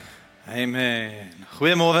Amen.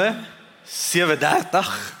 Goeiemôre.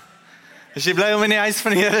 7:30. Is jy bly om in die huis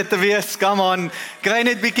van die Here te wees? Come on. Kry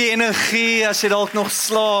net bietjie energie as jy dalk nog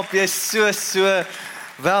slaap. Jy's so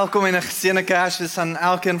welkom en 'n geseënde Kersfees aan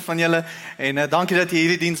elkeen van julle. En dankie dat jy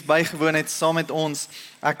hierdie diens bygewoon het saam met ons.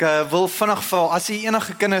 Ek wil vinnig vra, as jy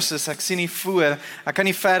enige kinders is, ek sien nie voor, ek kan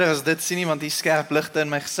nie verder as dit sien nie, want die skerp ligte in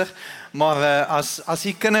my gesig, maar as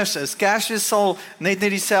jy kinders is, Kersfees sal net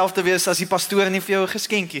dieselfde wees as die pastoor nie vir jou 'n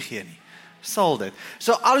geskenkie gee nie. Sal dit.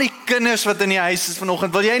 So al die kinders wat in die huis is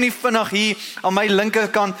vanoggend, wil jy nie vinnig hier aan my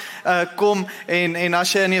linkerkant kom en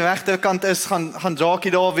as jy aan die regterkant is, gaan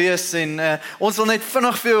Jackie daar wees en ons wil net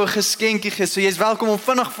vinnig vir jou 'n geskenkie gee. So jy's welkom om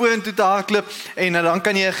vinnig vorentoe te hardloop en dan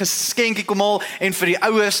kan jy 'n geskenkie kom haal en vir die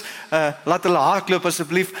ouers laat hulle hardloop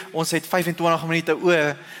asseblief. Ons het 25 minute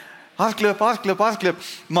oor. Hardloop.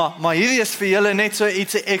 Maar hierdie is vir julle net so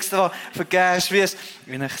iets ekstra vir Kersfees.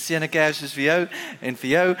 En 'n geseënde Kersfees vir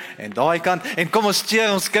jou en daai kant. En kom ons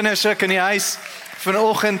cheer ons kinders ook in die huis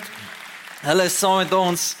vanoggend. Hulle is saam met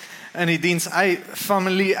ons in die diens.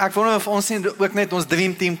 Familie, ek wonder of ons nie ook net ons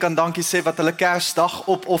dream team kan dankie sê wat hulle Kersdag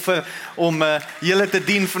opoffer om julle te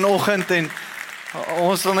dien vanoggend en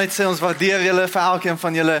ons wil net sê ons waardeer julle vir elkeen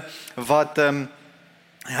van julle wat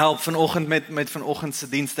help vanoggend met vanoggend se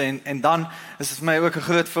dienste en dan is dit vir my ook 'n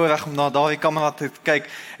groot voorreg om na daardie kamera te kyk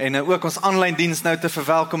en ook ons aanlyn diens nou te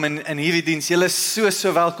verwelkom in hierdie diens. Julle is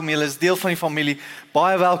so welkom, julle is deel van die familie.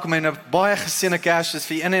 Baie welkom en 'n baie geseënde Kersfees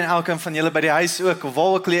vir een en elkeen van julle by die huis ook, of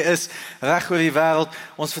waar ook jy is, reg oor die wêreld.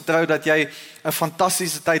 Ons vertrou dat jy 'n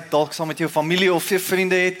fantastiese tyd dalk saam met jou familie of jou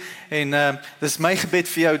vriende het en dis my gebed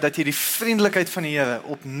vir jou dat jy die vriendelikheid van die Here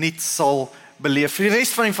opnuut sal beleef. Vir die res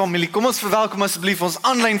van die familie, kom ons verwelkom asseblief ons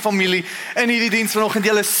aanlyn familie in hierdie diens vanoggend.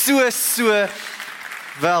 Julle is so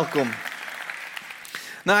welkom.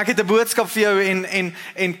 Nou ek het 'n boodskap vir jou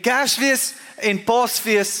en Kersfees en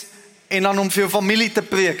Paasfees en dan om vir jou familie te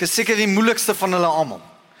preek, is seker die moeilikste van hulle almal.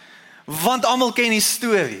 Want almal ken die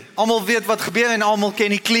storie. Almal weet wat gebeur en almal ken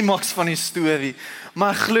die klimaks van die storie.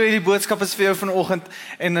 Maar ek glo die boodskap is vir jou vanoggend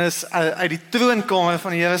en is uit die troonkamer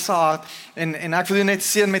van die Here se hart en ek wil jou net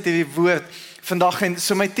seën met hierdie woord vandag en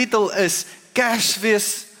so my titel is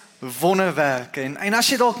Kersfees Wonderwerke en as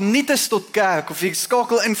jy dalk nie is tot kerk of jy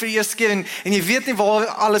skakel in vir die eerste keer en jy weet nie waar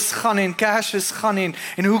alles gaan en Kersfees gaan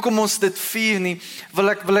en hoekom ons dit vier nie,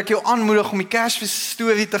 wil ek jou aanmoedig om die Kersfees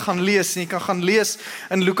storie te gaan lees en jy kan gaan lees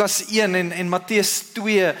in Lukas 1 en Matteus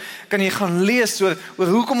 2 kan jy gaan lees oor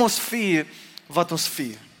hoekom ons vier wat ons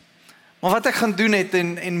vier. Maar wat ek gaan doen het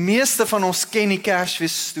en meeste van ons ken die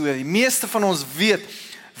Kersfees storie, meeste van ons weet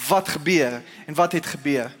wat gebeur en wat het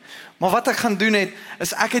gebeur. Maar wat ek gaan doen het,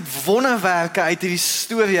 is ek het wonderwerke uit hierdie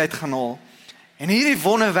storie uit gaan haal. En hierdie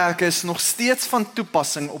wonderwerke is nog steeds van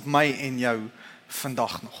toepassing op my en jou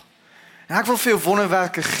vandag nog. En ek wil vir jou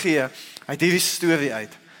wonderwerke gee uit hierdie storie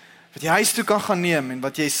uit. Wat jy huis toe kan gaan neem en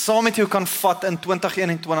wat jy saam met jou kan vat in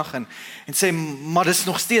 2021 en sê, maar dit is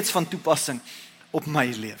nog steeds van toepassing op my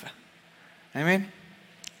lewe. Amen?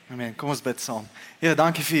 Amen, kom ons bid saam. Here,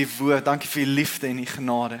 dankie vir u woord, dankie vir u liefde en u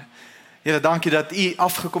genade. Here, dankie dat u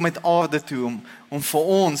afgekom het aarde toe om vir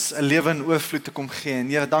ons 'n lewe in oorvloed te kom gee. En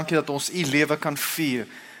Here, dankie dat ons u lewe kan vier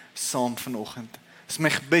saam vanoggend. Dis my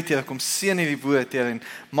gebed, Here, kom seën hierdie woord, Here, en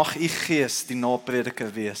mag u Gees die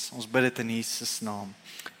naprediker wees. Ons bid dit in Jesus naam.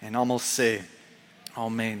 En almal sê,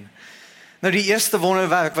 amen. Nou die eerste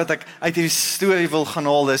wonderwerk wat ek uit hierdie storie wil gaan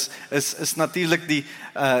haal is natuurlik die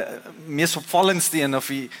mees opvallendste een of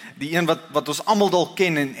die een wat ons almal dalk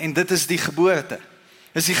ken en dit is die geboorte.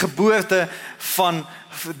 Dis die geboorte van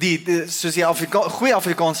die soos die goeie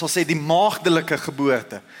Afrikaans sal sê, die maagdelike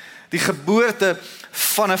geboorte. Die geboorte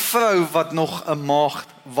van 'n vrou wat nog 'n maagd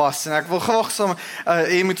was. En ek wil graag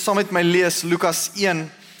jy moet saam met my lees Lukas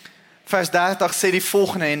 1 vers 30 sê die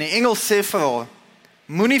volgende en die engel sê vir haar: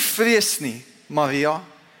 Moenie vrees nie, Maria,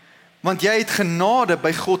 want jy het genade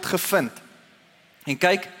by God gevind. En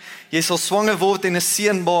kyk, jy sal swanger word en 'n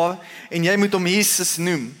seun baar en jy moet hom Jesus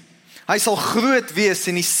noem. Hy sal groot wees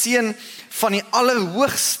en die seun van die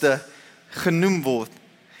Allerhoogste genoem word.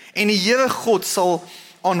 En die Here God sal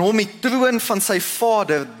aan hom die troon van sy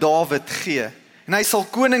vader Dawid gee. En hy sal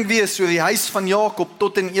koning wees oor die huis van Jakob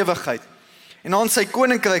tot in ewigheid. En aan sy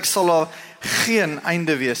koninkryk sal daar geen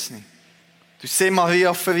einde wees nie. Toe sê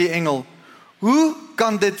Maria vir die engel: Hoe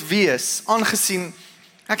kan dit wees, aangesien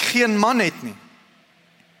ek geen man het nie?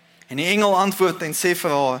 En die engel antwoord en sê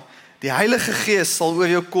vir haar: Die Heilige Gees sal oor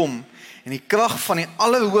jou kom en die krag van die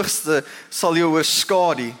Allerhoogste sal jou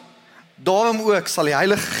oorskadu. Daarom ook sal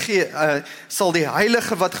die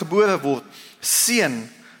Heilige wat gebore word,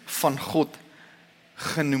 seun van God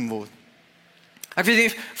genoem word. Ek weet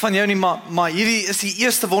nie van jou nie, maar hierdie is die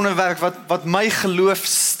eerste wonderwerk wat my geloof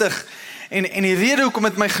stig. En die rede hoekom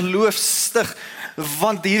dit my geloof stig,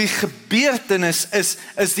 want hierdie gebeurtenis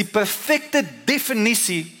is die perfekte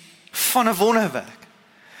definisie van 'n wonderwerk.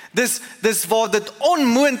 Dis waar dit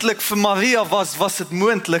onmoontlik vir Maria was dit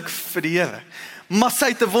moontlik vir die Here. Maar sy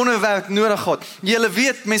het 'n wonderwerk nodig gehad. Julle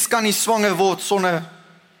weet, mens kan nie swanger word sonder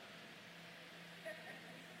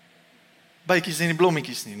bytjies en die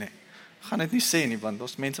blommetjies nie, nee. Gaan dit nie sê nie, want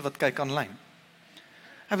daar's mense wat kyk aanlyn.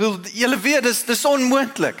 Ek bedoel, julle weet, dis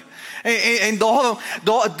onmoontlik. En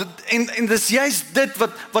dis juist dit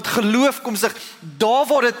wat geloof kom sê, daar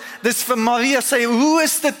waar dis vir Maria sê, hoe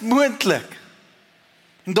is dit moontlik?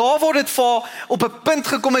 En daar waar dit vir op 'n punt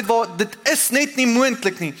gekom het waar dit is net nie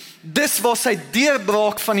moontlik nie. Dis waar sy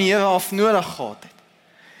deurbraak van die Here af nodig gehad het.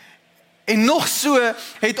 En nog so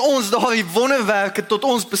het ons daardie wonderwerke tot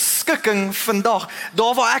ons beskikking vandag.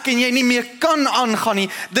 Daar waar ek en jy nie meer kan aangaan nie,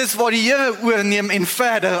 dis waar die Here oorneem en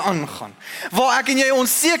verder aangaan. Waar ek en jy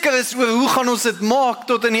onseker is oor hoe gaan ons dit maak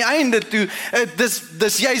tot aan die einde toe,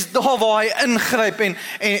 dis juist daar waar hy ingryp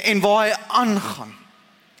en waar hy aangaan.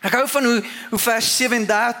 Ek hou van hoe vers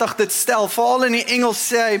 37 dit stel, veral in die Engels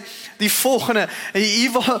sê hy die volgende,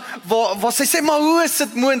 hier waar sy sê, maar hoe is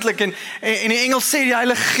dit moontlik? En die Engels sê, die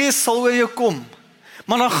Heilige Gees sal oor jou kom.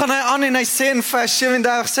 Maar dan gaan hy aan en hy sê in vers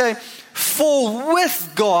 37, sê hy, for with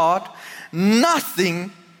God,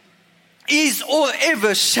 nothing is or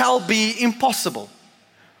ever shall be impossible.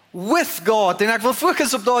 With God, en ek wil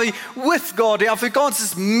fokus op daai with God, die Afrikaans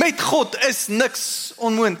is met God is niks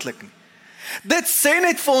onmoontlik nie. Dit sê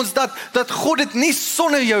net vir ons dat God dit nie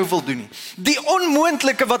sonder jou wil doen nie. Die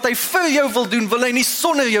onmoontlike wat hy vir jou wil doen, wil hy nie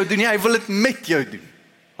sonder jou doen nie, hy wil dit met jou doen.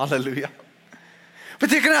 Halleluja.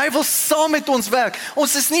 Beteken hy wil saam met ons werk.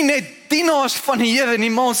 Ons is nie net dienaars van die Here nie,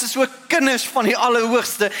 maar ons is ook kinders van die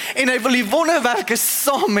Allerhoogste en hy wil die wonderwerke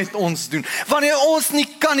saam met ons doen. Wanneer ons nie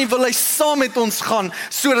kan nie, wil hy saam met ons gaan,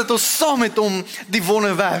 sodat ons saam met hom die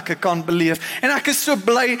wonderwerke kan beleef. En ek is so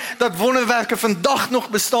bly dat wonderwerke vandag nog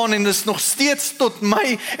bestaan en is nog steeds tot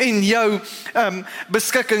my en jou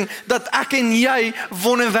beskikking, dat ek en jy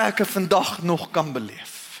wonderwerke vandag nog kan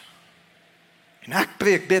beleef. En ek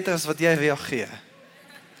preek beter as wat jy reageer.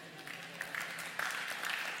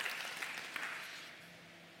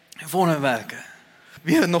 Wonderwerke,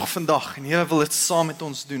 weer nog vandag, en Here wil dit saam met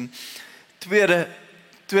ons doen.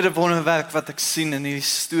 Tweede wonderwerk wat ek sien in hierdie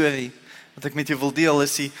storie, wat ek met jou wil deel,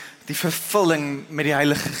 is die vervulling met die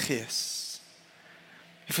Heilige Gees.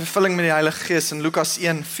 Die vervulling met die Heilige Gees, in Lukas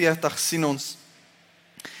 1:40 sien ons,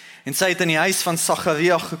 en sy het in die huis van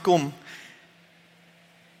Sagaria gekom,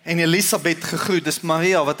 en Elisabeth gegroet, dis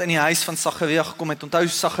Maria wat in die huis van Sagaria gekom het. Onthou,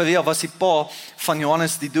 Sagaria was die pa van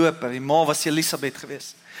Johannes die Doper, die ma was Elisabeth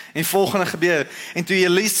geweest. En volgende gebeur, en toe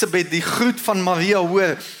Elisabeth die groet van Maria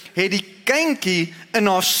hoor, het die kindjie in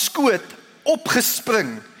haar skoot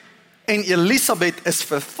opgespring, en Elisabeth is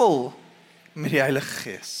vervul met die Heilige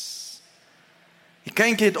Gees. Die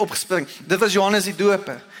kindjie het opgespring, dit was Johannes die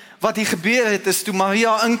Doper. Wat hier gebeur het, is toe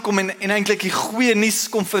Maria inkom en eintlik die goeie nuus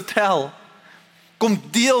kom vertel, kom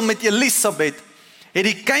deel met Elisabeth, het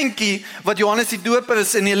die kindjie wat Johannes die Doper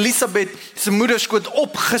is en Elisabeth se moederskoot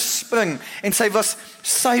opgespring en sy was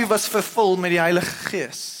vervul met die Heilige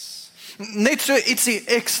Gees. Net so ietsie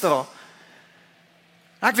ekstra.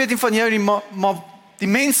 Ek weet nie van jou nie, maar die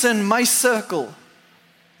mense in my sirkel,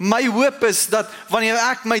 my hoop is dat wanneer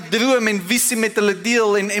ek my droom en visie met hulle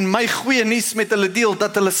deel en my goeie nuus met hulle deel,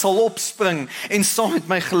 dat hulle sal opspring en saam met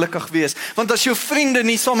my gelukkig wees. Want as jou vriende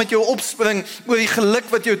nie saam met jou opspring oor die geluk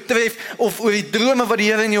wat jou tref of oor die drome wat die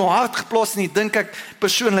Here in jou hart geplaas nie, dink ek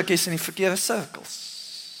persoonlik is in die verkeerde sirkels.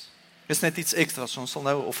 Dis net iets ekstra, so ons sal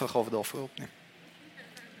nou 'n offergawe daarvoor opneem.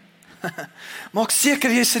 Maak seker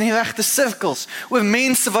jy is in die regte sirkels, oor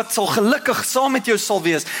mense wat sal gelukkig saam met jou sal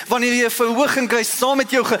wees, wanneer jy 'n verhoging kry saam met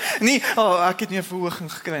jou, ek het nie 'n verhoging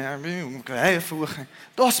gekry, ek kry 'n verhoging.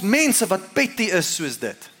 Daar's mense wat petty is soos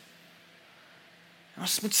dit.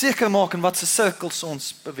 Ons moet seker maak in wat se sirkels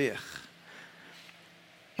ons beweeg.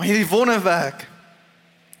 Maar hierdie wonderwerk,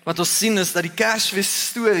 wat ons sien is dat die Kersfees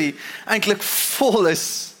storie eintlik vol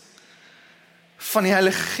is van die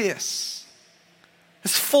Heilige Gees.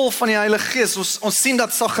 Is vol van die Heilige Gees. Ons sien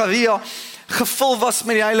dat Sagaria gevul was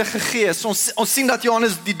met die Heilige Gees. Ons sien dat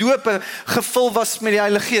Johannes die Doper gevul was met die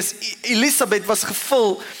Heilige Gees. Elisabeth was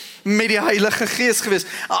gevul met die Heilige Gees geweest.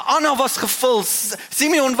 Anna was gevul.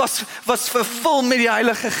 Simeon was vervul met die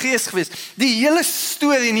Heilige Gees geweest. Die hele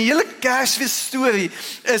storie en die hele Kersfees storie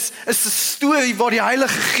is 'n storie waar die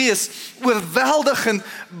Heilige Gees oorweldigend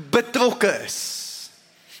betrokke is.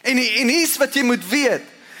 En hier's wat jy moet weet.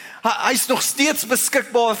 Hy is nog steeds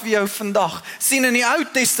beskikbaar vir jou vandag. Sien, in die Ou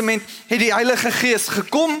Testament het die Heilige Gees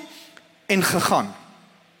gekom en gegaan.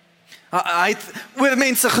 Hy het oor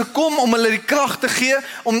mense gekom om hulle die krag te gee,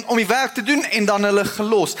 om die werk te doen en dan hulle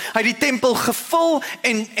gelos. Hy het die tempel gevul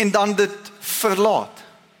en dan dit verlaat.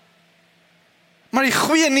 Maar die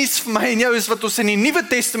goeie nuus vir my en jou is wat ons in die Nuwe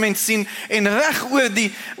Testament sien en reg oor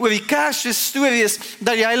die Kersfees storie is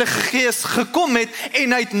dat die Heilige Gees gekom het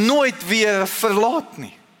en hy het nooit weer verlaat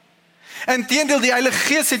nie. Inteendeel, die Heilige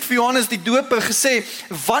Gees het vir Johannes die Doper gesê,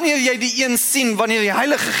 wanneer jy die een sien, wanneer die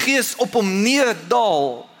Heilige Gees op hom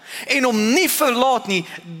neerdaal en hom nie verlaat nie,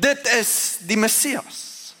 dit is die Messias.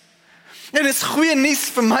 En dit is goeie nuus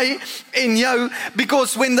vir my en jou,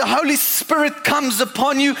 because when the Holy Spirit comes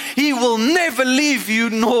upon you, He will never leave you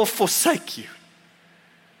nor forsake you.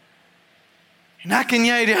 En ek en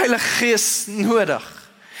jy die Heilige Gees nodig.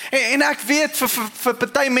 En ek weet vir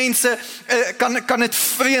party mense kan dit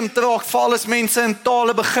vreemd raak, veral as mense in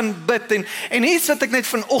tale begin bid en iets wat ek net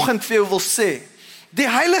vanoggend vir jou wil sê. Die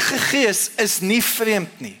Heilige Gees is nie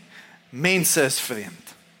vreemd nie. Mense is vreemd.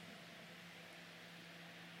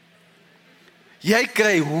 Jy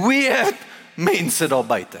kry weird mense daar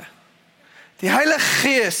buite. Die Heilige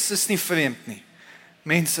Gees is nie vreemd nie.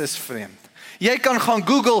 Mense is vreemd. Jy kan gaan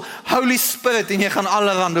Google Holy Spirit en jy gaan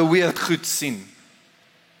allerhande weird goed sien.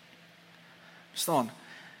 Verstaan?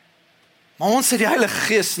 Maar ons het die Heilige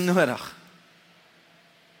Gees nodig.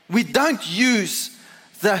 We don't use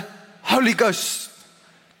the Holy Ghost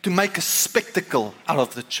to make a spectacle out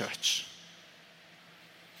of the church.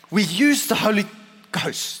 We use the Holy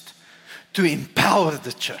Ghost to empower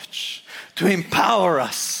the church, to empower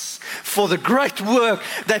us for the great work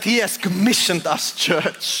that He has commissioned us,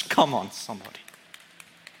 church. Come on, somebody.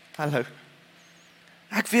 Hallo.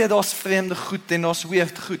 Ek weet daar's vreemde goed en daar's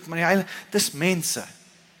weird goed, maar dis mense.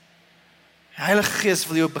 Die Heilige Gees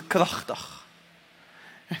wil jou bekragtig.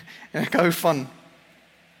 En ek hou van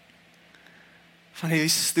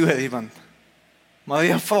hierdie storie, want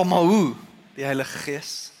Maria vra maar hoe, die Heilige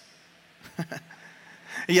Gees.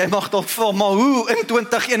 Jy mag dalk vra, maar hoe in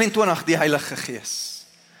 2021 die Heilige Gees?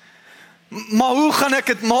 Maar hoe gaan ek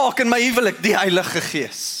dit maak in my huwelik, die Heilige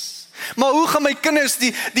Gees? Maar hoe gaan my kinders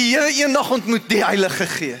die Here eendag ontmoet, die Heilige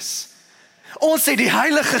Gees? Ons het die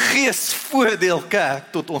Heilige Gees voordeel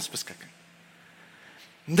kerk tot ons beskikking.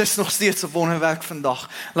 Dis nog steeds 'n wonderwerk vandag,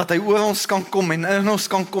 dat hy oor ons kan kom en in ons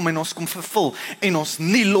kan kom en ons kom vervul en ons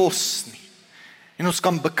nie los nie. En ons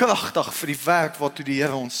kan bekragtig vir die werk waartoe die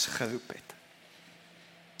Here ons geroep het.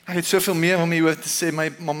 Ek het soveel meer om hieroor te sê,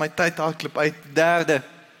 maar my tyd hardloop uit.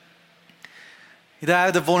 Die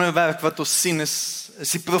derde wonderwerk wat ons sien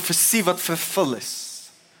is die profesie wat vervul is.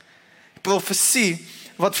 Die profesie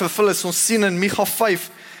wat vervul is, ons sien in Micha 5,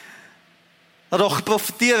 dat daar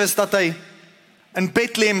geprofeteer is dat hy in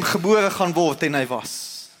Bethlehem gebore gaan word en hy was.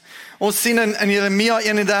 Ons sien in Jeremia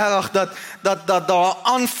 31 dat daar 'n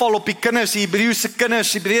aanval op die kinders, die Hebreëse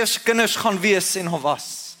kinders gaan wees en hy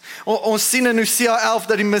was. Ons sien in Hosea 11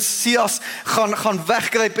 dat die Messias gaan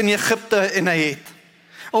wegkruip in Egipte en hy het.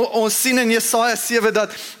 Ons sien in Jesaja 7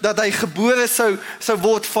 dat hy gebore sou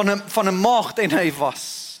word van 'n maagd en hy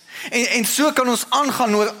was. En so kan ons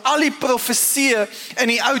aangaan oor al die profesieë in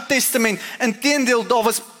die Ou Testament. Inteendeel, daar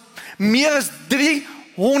was meer as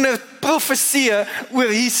 300 profesieë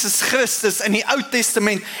oor Jesus Christus in die Ou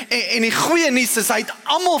Testament. En die goeie nuus is, hy het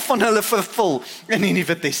almal van hulle vervul in die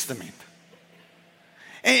Nuwe Testament.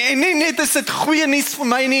 En nie net is dit goeie nuus vir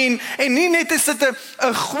my nie, en nie net is dit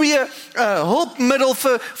 'n goeie hulpmiddel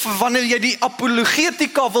vir wanneer jy die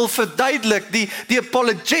apologetika wil verduidelik, die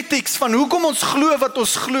apologetics van hoekom ons glo wat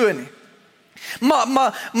ons glo nie.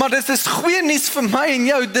 Maar dit is goeie nuus vir my en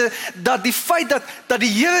jou, dat die feit dat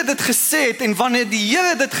die Here dit gesê het, en wanneer die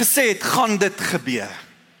Here dit gesê het, gaan dit gebeur.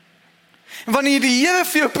 En wanneer die Here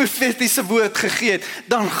vir jou profetiese woord gegee het,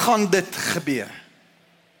 dan gaan dit gebeur.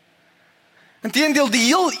 Inteendeel,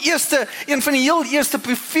 een van die heel eerste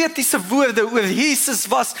profetiese woorde oor Jesus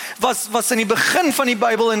was in die begin van die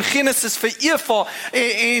Bybel in Genesis vir Eva,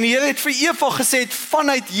 en die Here het vir Eva gesê,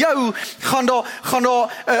 vanuit jou gaan daar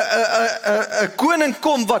 'n koning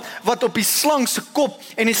kom wat op die slang se kop,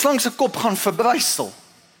 en die slang se kop gaan verbrysel.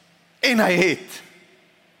 En hy het.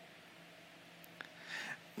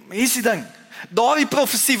 Maar hier is die ding, daardie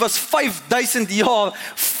profesie was 5000 jaar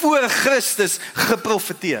voor Christus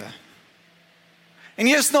geprofeteer. En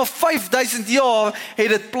eers na 5000 jaar het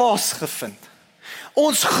dit plaasgevind.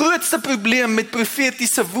 Ons grootste probleem met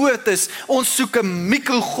profetiese woord is, ons soek 'n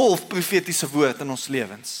mikrogolf profetiese woord in ons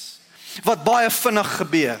lewens, wat baie vinnig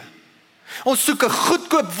gebeur. Ons soek 'n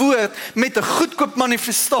goedkoop woord met 'n goedkoop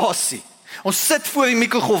manifestasie. Ons sit voor die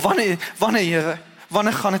mikrogolf, wanneer Here,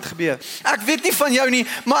 wanneer gaan dit gebeur? Ek weet nie van jou nie,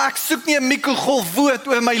 maar ek soek nie 'n mikrogolf woord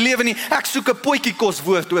oor my lewe nie, ek soek 'n potjiekos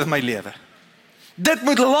woord oor my lewe. Dit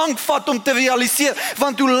moet lank vat om te realiseer,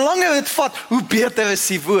 want hoe langer dit vat, hoe beter is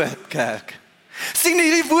die woord, kerk. Sien,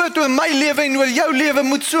 hierdie woord oor my lewe en oor jou lewe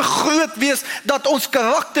moet so groot wees, dat ons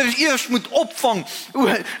karakter eers moet opvang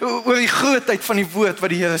oor die grootheid van die woord wat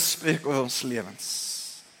die Here spreek oor ons lewens.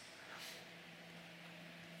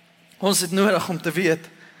 Ons het nodig om te weet,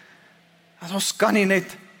 dat ons kan nie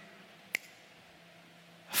net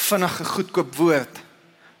vinnige goedkoop woord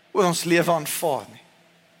oor ons lewe aanvaar nie.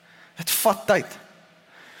 Het vat tyd.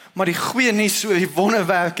 Maar die goeie nuus oor die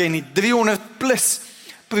wonderwerke en die 300 plus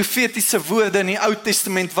profetiese woorde in die Ou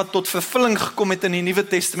Testament wat tot vervulling gekom het in die Nuwe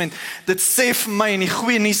Testament, dit sê vir my en die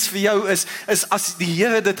goeie nuus vir jou is as die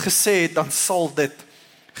Here dit gesê het, dan sal dit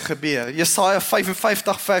gebeur. Jesaja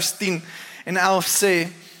 55 vers 10 en 11 sê,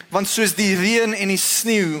 want soos die reën en die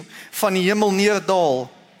sneeu van die hemel neerdal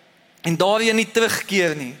en daarheen nie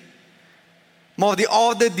terugkeer nie, maar die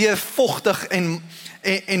aarde deur vochtig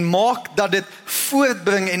en maak dat dit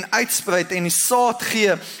voortbring en uitspruit en die saad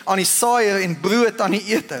gee aan die saaier en brood aan die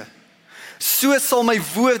eter. So sal my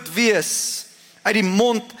woord wees uit die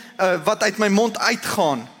mond wat uit my mond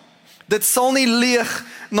uitgaan. Dit sal nie leeg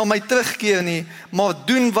na my terugkeer nie, maar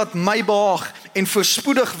doen wat my behaag en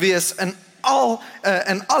voorspoedig wees in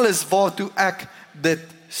alles waartoe ek dit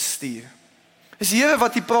stuur. Dis die Here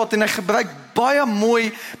wat hier praat en hy gebruik baie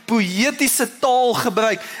mooi poëtiese taal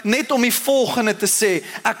gebruik, net om die volgende te sê,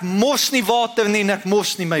 ek mors nie water nie en ek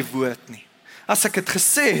mors nie my woord nie. As ek het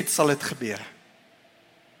gesê het, sal dit gebeur.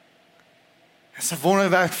 Dit is 'n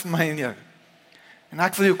wonderwerk vir my en jou. En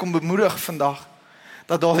ek wil jou kom bemoedig vandag,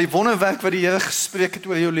 dat daar die wonderwerk wat die Here gespreek het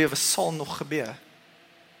oor jou lewe, sal nog gebeur.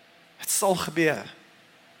 Het sal gebeur.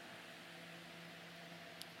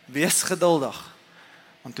 Wees geduldig,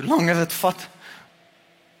 want hoe langer dit vat,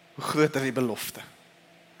 hoe groter die belofte.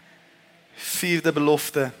 Vierde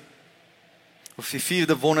belofte, of die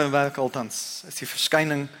vierde wonderwerk althans, is die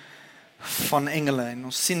verskyning van engele. En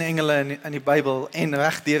ons sien engele in die Bybel en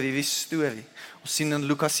reg deur hierdie storie. Ons sien in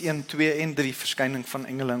Lukas 1, 2 en 3 verskyning van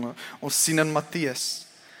engele. Ons sien in Matteus.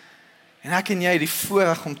 En ek en jy die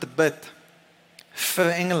voorreg om te bid vir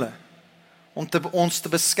engele, om ons te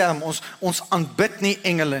beskerm. Ons aanbid nie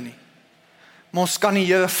engele nie. Maar ons kan die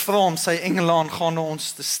Here vra om sy engele aangaande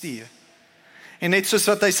ons te stuur. En net soos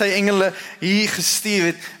wat hy sy engele hier gestuur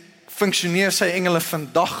het, funksioneer sy engele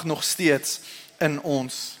vandag nog steeds in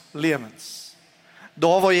ons lewens.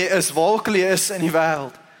 Daar waar jy is, waar ook al jy is in die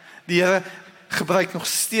wêreld, die Here gebruik nog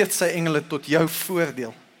steeds sy engele tot jou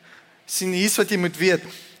voordeel. Sien, hier is wat jy moet weet,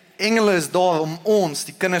 engele is daar om ons,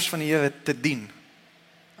 die kinders van die Here, te dien.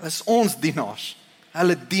 Hulle is ons dienaars.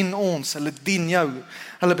 Hulle dien ons, hulle dien jou,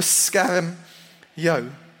 hulle beskerm jou.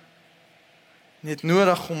 Net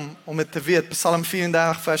nodig om dit te weet. Psalm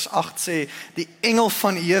 34 vers 8 sê, die engel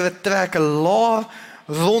van die Here trek 'n laar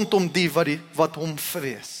rondom die wat hom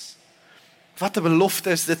vrees. Wat 'n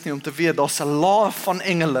belofte is dit nie om te weet, daar's 'n laar van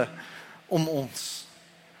engele om ons.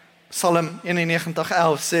 Psalm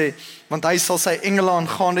 91:11 sê, want hy sal sy engele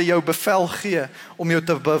aangaande jou bevel gee om jou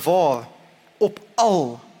te bewaar op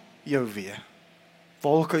al jou weë.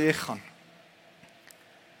 Waar kan jy gaan?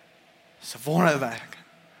 Dis 'n wonderwerk.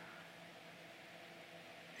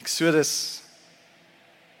 Exodus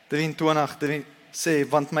 23 sê,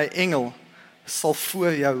 want my engel sal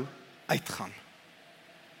voor jou uitgaan.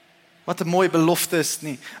 Wat 'n mooi belofte is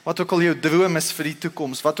nie, wat ook al jou droom is vir die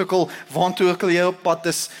toekoms, wat ook al, waantoe ook al jy op pad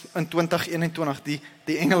is in 2021,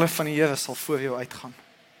 die engele van die Here sal voor jou uitgaan.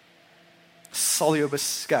 Sal jou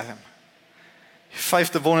beskerm. Die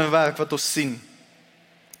vyfde wonderwerk wat ons sien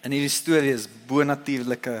in hierdie storie is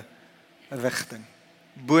bonatuurlike rigting.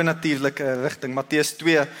 Bonatuurlike rigting. Matteus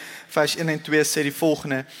 2 vers 1 en 2 sê die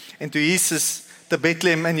volgende, en toe Jesus te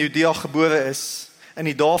Bethlehem in Judea gebore is, in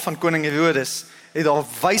die dae van koning Herodes, het daar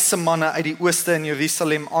wyse manne uit die ooste in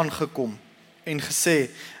Jerusalem aangekom en gesê,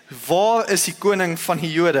 waar is die koning van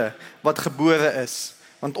die Jode wat gebore is?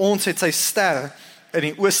 Want ons het sy ster in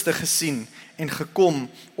die ooste gesien en gekom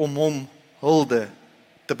om hom hulde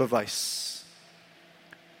te bewys.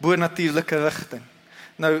 Bonatuurlike rigting.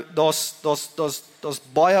 Nou, daar's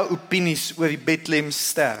baie opinies oor die Bethlehem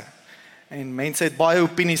ster. En mense het baie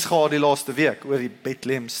opinies gehad die laaste week oor die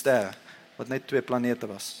Bethlehem ster, wat net 2 planete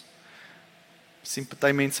was. Sien,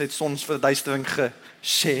 party mense het sonsverduistering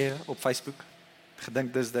geshare op Facebook.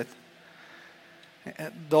 Gedink dis dit.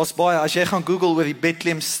 Daar's baie, as jy gaan Google oor die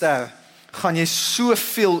Bethlehem ster, gaan jy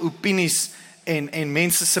soveel opinies en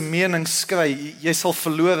mense se mening skry, jy sal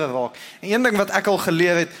verlore raak. En een ding wat ek al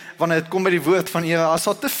geleer het, wanneer dit kom by die woord van Here, as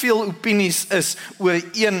daar te veel opinies is oor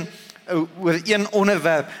een oor een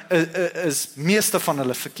onderwerp, is meeste van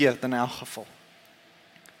hulle verkeerd in elk geval.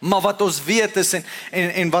 Maar wat ons weet is,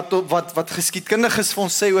 en wat geskiedkundiges vir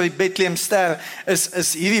ons sê oor die Bethlehemster,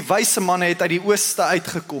 is hierdie wyse manne het uit die ooste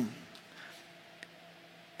uitgekom.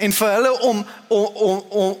 En vir hulle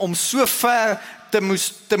om so ver te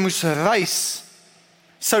moes reis,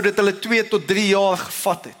 sou dit hulle 2 tot 3 jaar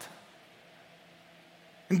gevat het.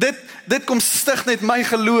 En dit kom stig net my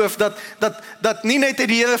geloof, dat nie net het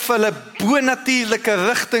die Here vir hulle bonatuurlike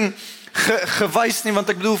rigting gewys nie, want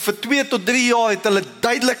ek bedoel, vir 2 tot 3 jaar het hulle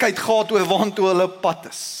duidelikheid gehad oor waartoe hulle op pad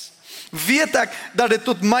is. Weet ek dat dit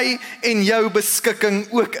tot my en jou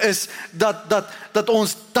beskikking ook is, dat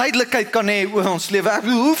ons duidelikheid kan hê oor ons lewe. Ek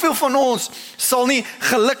bedoel, hoeveel van ons sal nie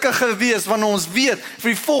gelukkiger wees wanneer ons weet,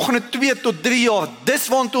 vir die volgende 2 tot 3 jaar,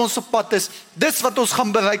 dis waartoe ons op pad is, dis wat ons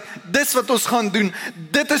gaan bereik, dis wat ons gaan doen,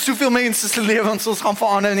 dit is hoeveel mense se lewens ons gaan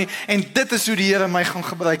verander nie, en dit is hoe die Here my gaan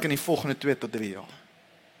gebruik in die volgende 2 tot 3 jaar.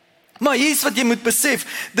 Maar hier is wat jy moet besef,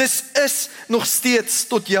 dis is nog steeds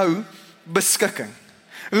tot jou beskikking.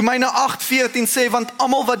 Romeine 8:14 sê, want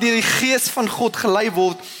almal wat deur die Gees van God gelei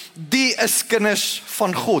word, die is kinders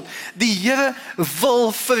van God. Die Here wil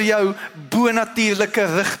vir jou bonatuurlike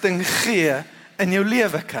rigting gee in jou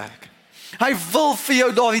lewe, kerk. Hy wil vir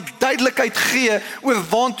jou daardie duidelikheid gee oor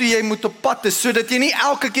waartoe jy moet op pad is, sodat jy nie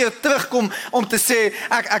elke keer terugkom om te sê,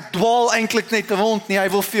 ek dwaal eintlik net rond nie. Hy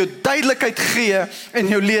wil vir jou duidelikheid gee in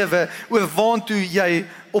jou lewe oor waartoe jy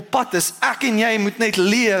op pad is. Ek en jy moet net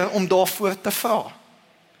leer om daarvoor te vra.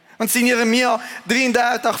 Want sien Jeremia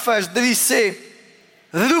 33 vers 3 sê,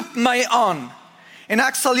 roep my aan, en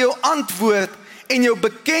ek sal jou antwoord en jou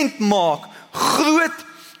bekend maak, groot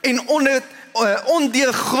en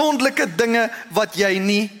ondeurgrondelike dinge wat jy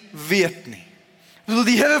nie weet nie.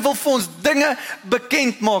 Die Here wil vir ons dinge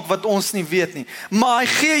bekend maak wat ons nie weet nie. Maar hy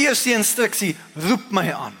gee eers die instruksie, roep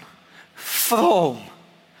my aan. Vra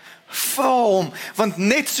hom, want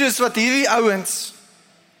net soos wat hierdie ouens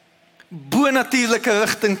bonatuurlike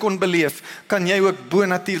rigting kon beleef, kan jy ook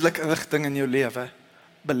bonatuurlike rigting in jou lewe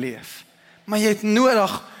beleef. Maar jy het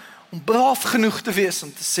nodig om braaf genoeg te wees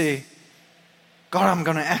om te sê, God, I'm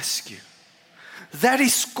gonna ask you. That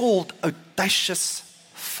is called audacious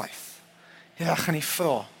faith. Ja, ek gaan nie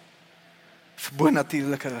vra vir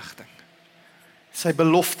bonatuurlike rigting. Sy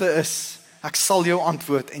belofte is, ek sal jou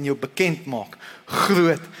antwoord en jou bekend maak,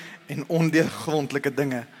 groot en ondeurgrondelike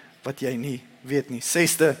dinge wat jy nie weet nie.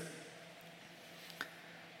 6de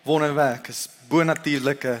wonderwerk is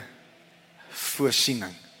bonatuurlike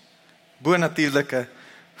voorsiening. Bonatuurlike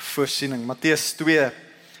voorsiening. Matteus 2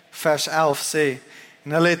 vers 11 sê,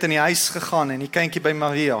 en hulle het in die huis gegaan en die kindjie by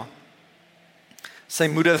Maria, sy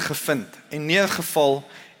moeder gevind en neergeval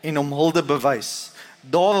en hom hulde bewys.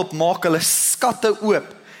 Daarop maak hulle skatte oop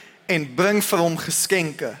en bring vir hom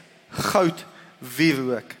geskenke, goud,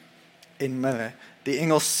 wierook en mirre. Die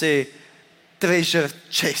Engels sê treasure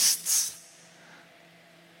chests.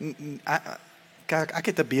 Kijk, ek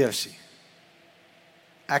het 'n beursie.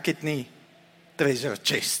 Ek het nie treasure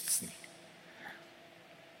chests nie.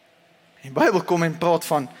 Die Bybel kom en praat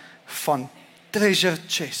van treasure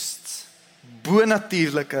chests,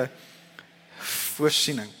 bonatuurlike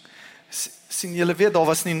voorsiening. Sien julle weet, daar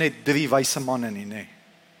was nie net 3 wyse manne nie, nee.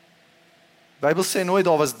 Die Bybel sê nooit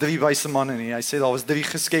daar was 3 wyse manne nie, hy sê daar was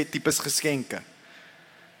 3 tipes geskenke.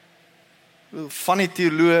 Van die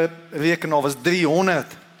teoloë reken daar was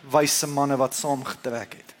 300 wyse manne wat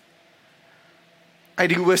saamgetrek het. Uit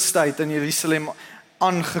die ooste uit in Jerusalem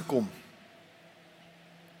aangekom.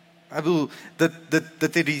 Ek bedoel,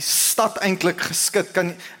 dit het die stad eintlik geskit.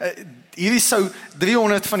 Hierdie sou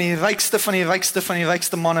 300 van die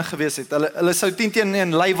rykste manne gewees het. Hulle sou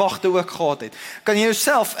 10 leiwagte ook gehad het. Kan jy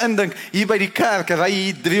jouself indink, hier by die kerk, ry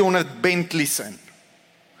hier 300 Bentleys in.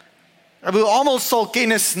 Ek bedoel, almal sal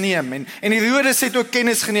kennis neem, en Herodes het ook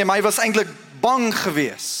kennis geneem, hy was eintlik bang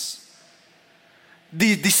gewees.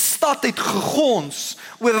 Die stad het gegons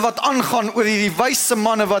oor wat aangaan, oor hierdie wyse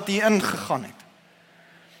manne wat hier ingegaan het.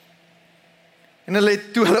 En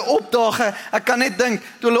toe hulle opdaag, ek kan net dink,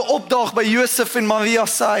 toe hulle opdaag by Josef en Maria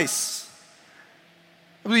se huis.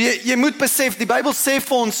 Jy moet besef, die Bybel sê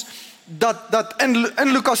vir ons, dat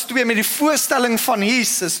in Lukas 2 met die voorstelling van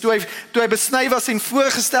Jesus, toe hy besny was en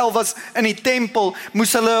voorgestel was in die tempel,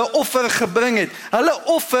 moes hulle 'n offer gebring het. Hulle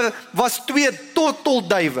offer was 2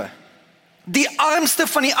 tortelduwe. Die armste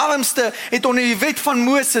van die armste het onder die wet van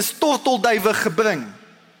Moses tortelduwe gebring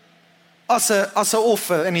as 'n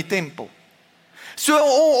offer in die tempel. So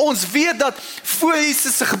ons weet dat voor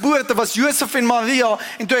Jesus se geboorte was Josef en Maria,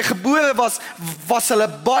 en toe hy gebore was hulle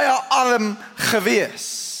baie arm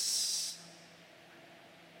gewees.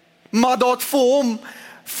 Maar dat vir hom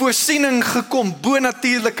voorsiening gekom,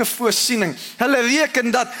 bonatuurlike voorsiening. Hulle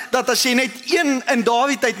reken dat as jy net in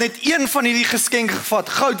daardie tyd net een van hierdie geskenke gevat,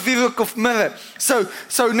 goud, wierook of mirre,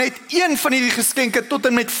 sou net een van hierdie geskenke tot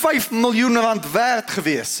en met 5 miljoen rand werd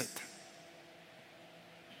gewees het.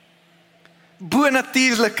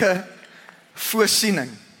 Bonatuurlike voorsiening.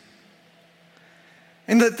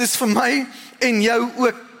 En dit is vir my en jou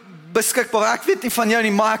ook beskikbaar. Ek weet nie van jou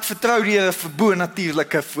nie, maar ek vertrou die Here vir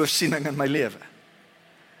bonatuurlike voorsiening in my lewe.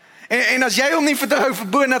 En as jy hom nie vertrou vir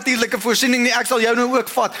bonatuurlike voorsiening nie, ek sal jou nou ook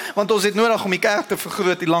vat, want ons het nodig om die kerk te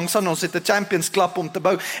vergroot hier langsaan, ons het 'n Champions Club om te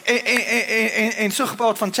bou, en so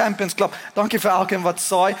gepraat van Champions Club, dankie vir elkeen wat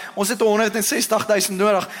saai, ons het 160.000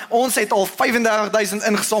 nodig, ons het al 35.000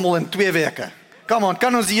 ingesamel in 2 weke, come on,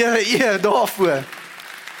 kan ons die Here eer daarvoor?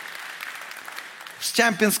 Ons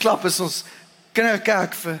Champions Club is ons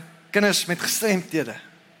kinderkerk vir kinders met gestremdhede,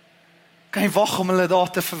 kan nie wag om hulle daar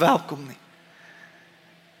te verwelkom nie.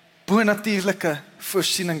 Bonatuurlike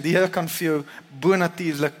voorsiening, die Here kan vir jou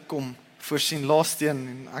bonatuurlik kom voorsien. Laaste een,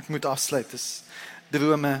 en ek moet afsluit, is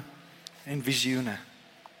drome en visioene.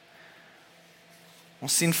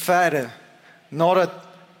 Ons sien verder, nadat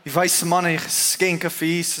die wyse manne die geskenke vir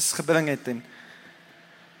Jesus gebring het, en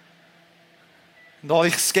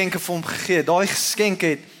daardie geskenke vir hom gegee, daardie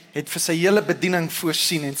geskenke het vir sy hele bediening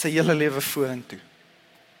voorsien, en sy hele lewe vorentoe.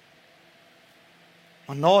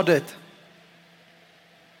 Maar na dit,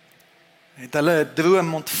 het hulle 'n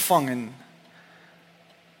droom ontvang en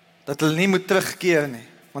dat hulle nie moet terugkeer nie,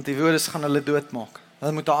 want die Herodes gaan hulle doodmaak.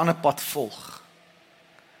 Hulle moet 'n ander pad volg.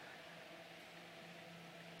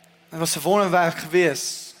 Dit was 'n wonderwerk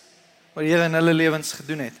gewees wat die Here in hulle lewens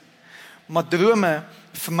gedoen het. Maar drome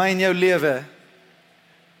vir my en jou lewe,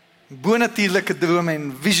 bonatuurlike drome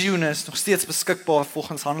en visioene is nog steeds beskikbaar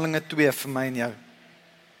volgens Handelinge 2 vir my en jou.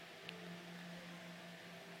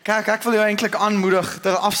 Kijk, ek wil jou eintlik aanmoedig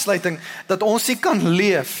ter afsluiting, dat ons nie kan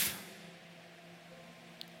leef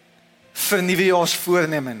vir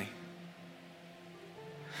nuwejaarsvoorneme nie.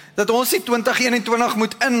 Dat ons nie 2021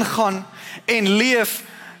 moet ingaan en leef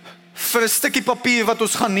vir 'n stukkie papier wat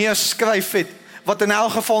ons gaan neerskryf het, wat in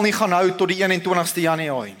elk geval nie gaan hou tot die 21ste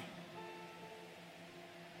Januarie nie.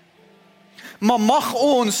 Maar mag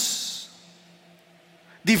ons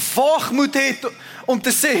die waagmoed hê om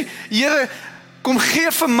te sê, Here, kom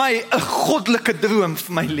gee vir my 'n goddelike droom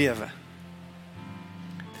vir my lewe.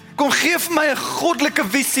 Kom gee vir my 'n goddelike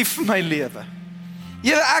visie vir my lewe.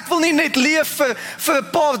 Here, ek wil nie net leef vir 'n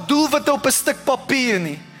paar doelwitte op 'n stuk papier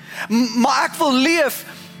nie, maar ek wil leef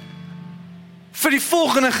vir die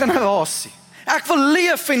volgende generasie. Ek wil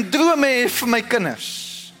leef en drome hê vir my kinders.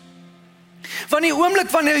 Want die oomblik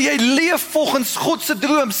wanneer jy leef volgens God se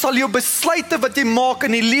droom, sal jou besluite wat jy maak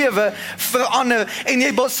in die lewe verander, en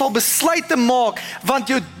jy sal besluite maak, want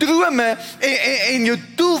jou drome en jou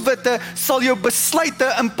doelwitte sal jou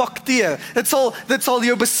besluite impakteer. Dit sal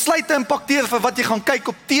jou besluite impakteer vir wat jy gaan kyk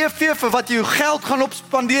op TV, vir wat jy jou geld gaan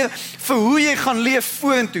opspandeer, vir hoe jy gaan leef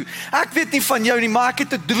vorentoe. Ek weet nie van jou nie, maar ek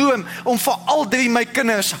het 'n droom om vir al 3 my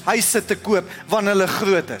kinders huise te koop wanneer hulle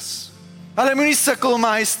groot is. Hulle moet nie sukkel om 'n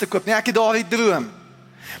huis te koop nie, ek het daardie droom.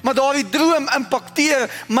 Maar daardie droom impakteer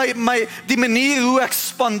die manier hoe ek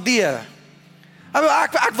spandeer.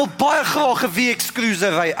 Ek wil baie graag 'n VX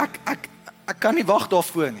cruiser ry. Ek kan nie wag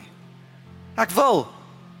daarvoor nie. Ek wil.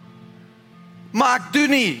 Maar ek doen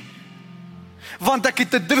nie. Want ek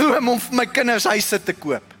het 'n droom om vir my kinders huise te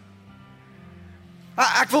koop.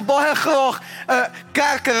 Ek wil baie graag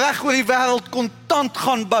kerke reg oor die wêreld kontant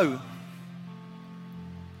gaan bou.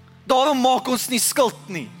 Daarom maak ons nie skuld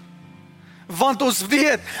nie. Want ons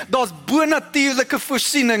weet, daar's bonatuurlike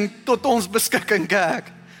voorsiening tot ons beskikking, kerk.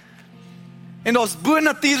 En daar's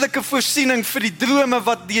bonatuurlike voorsiening vir die drome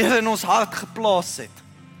wat die Here in ons hart geplaas het.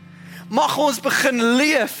 Mag ons begin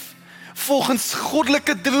leef volgens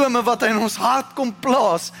goddelike drome wat hy in ons hart kom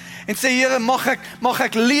plaas, en sê, Here, mag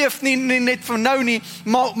ek leef nie net vir nou nie,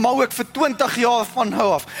 maar ook vir 20 jaar van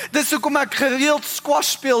nou af. Dis hoekom ek gereeld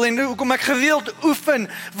squash speel, en hoekom ek gereeld oefen,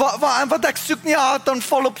 wat ek soek nie 'n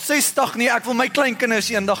hartaanval op 60 nie, ek wil my kleinkinders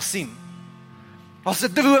eendag sien. As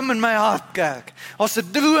 'n droom in my hart, kerk, as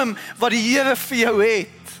 'n droom wat die Here vir jou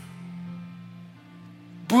het,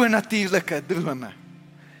 bonatuurlike drome.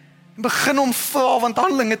 Begin om vra, want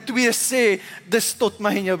Handelinge 2 sê, dis tot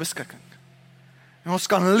my en jou beskikking. En ons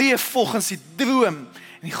kan leef volgens die droom,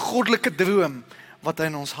 en die goddelike droom, wat hy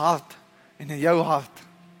in ons hart, en in jou hart,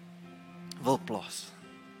 wil plaas.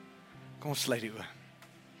 Kom ons sluit die oë.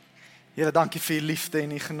 Here, dankie vir die liefde en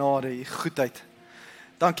die genade, die goedheid.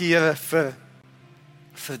 Dankie, Here,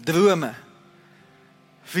 vir drome,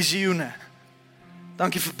 visioene.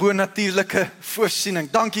 Dankie vir bonatuurlike voorsiening.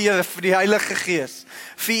 Dankie Here vir die Heilige Gees,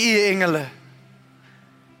 vir u engele.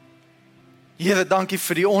 Here, dankie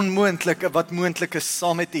vir die onmoontlike wat moontlik is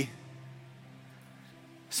saam met u.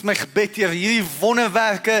 Dis my gebed, Here, hierdie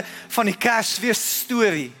wonderwerke van die Kersfees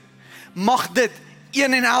storie, mag dit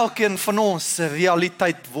een en elkeen van ons se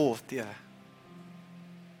realiteit word, Here.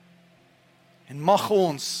 En mag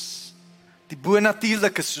ons die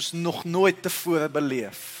bonatuurlike soos nog nooit tevore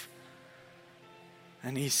beleef.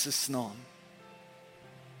 In Jesus naam.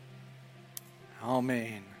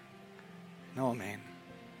 Amen. Amen.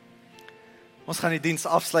 Ons gaan die diens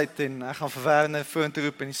afsluit en ek gaan vir Werner vorentoe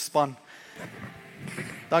roep en die span.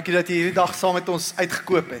 Dankie dat jy hierdie dag saam met ons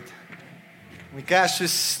uitgekoop het. Om die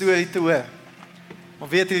Kersfees storie te hoor. Maar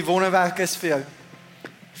weet jy, die wonderwerke is vir jou.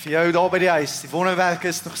 Vir jou daar by die huis. Die wonderwerke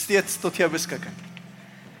is nog steeds tot jou beskikking.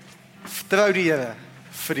 Vertrou die Here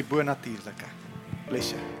vir die bonatuurlike.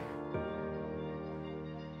 Bless you.